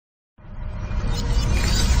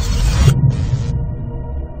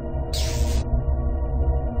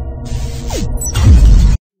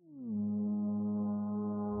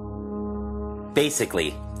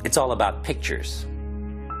Basically, it's all about pictures.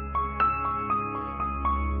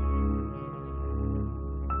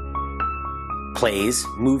 Plays,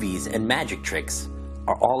 movies, and magic tricks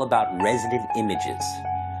are all about resident images.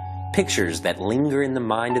 Pictures that linger in the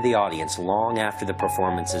mind of the audience long after the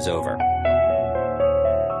performance is over.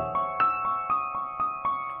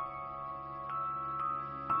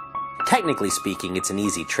 Technically speaking, it's an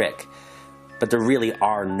easy trick, but there really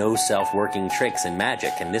are no self-working tricks in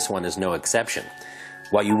magic, and this one is no exception.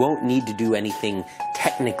 While you won't need to do anything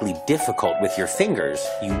technically difficult with your fingers,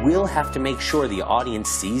 you will have to make sure the audience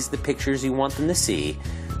sees the pictures you want them to see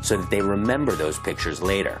so that they remember those pictures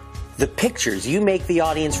later. The pictures you make the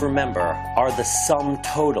audience remember are the sum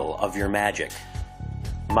total of your magic.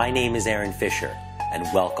 My name is Aaron Fisher, and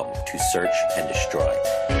welcome to Search and Destroy.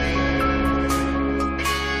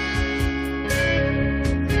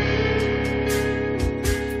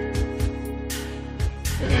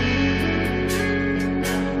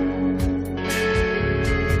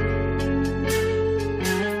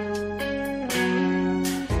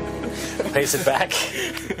 Place it back.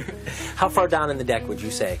 How far down in the deck would you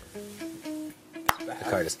say the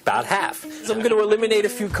card is? About half. So I'm going to eliminate a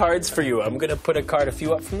few cards for you. I'm going to put a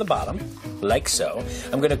few up from the bottom, like so.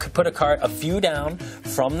 I'm going to put a few down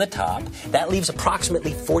from the top. That leaves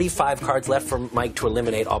approximately 45 cards left for Mike to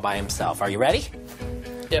eliminate all by himself. Are you ready?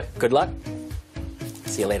 Yeah. Good luck.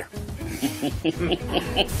 See you later.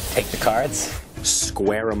 Take the cards,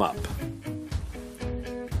 square them up.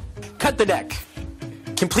 Cut the deck.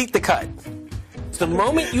 Complete the cut. The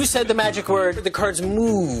moment you said the magic word, the cards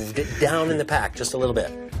moved down in the pack just a little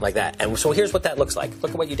bit, like that. And so here's what that looks like.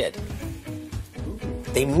 Look at what you did.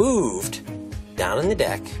 They moved down in the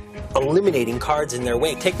deck, eliminating cards in their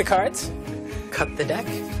way. Take the cards, cut the deck,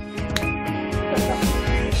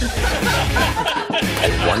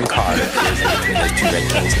 and one card appears in between those two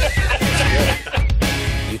red kings.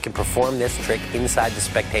 You can perform this trick inside the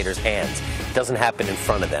spectator's hands. It doesn't happen in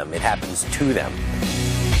front of them, it happens to them.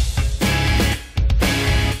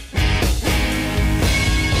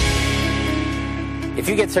 If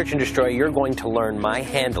you get Search and Destroy, you're going to learn my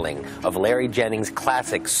handling of Larry Jennings'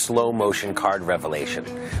 classic slow-motion card revelation.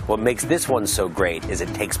 What makes this one so great is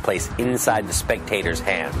it takes place inside the spectator's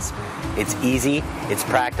hands. It's easy, it's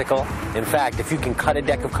practical. In fact, if you can cut a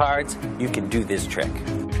deck of cards, you can do this trick.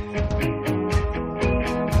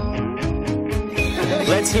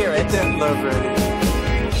 Let's hear it. That's good.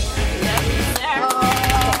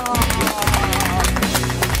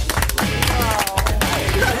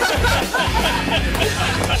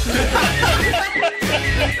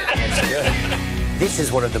 This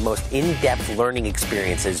is one of the most in-depth learning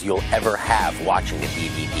experiences you'll ever have watching the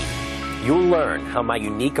DVD. You'll learn how my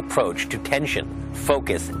unique approach to tension,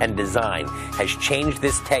 focus, and design has changed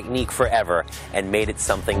this technique forever and made it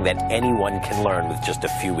something that anyone can learn with just a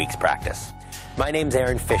few weeks' practice. My name's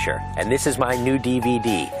Aaron Fisher, and this is my new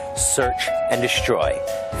DVD, Search and Destroy,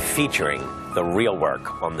 featuring the real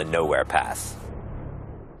work on the Nowhere Pass.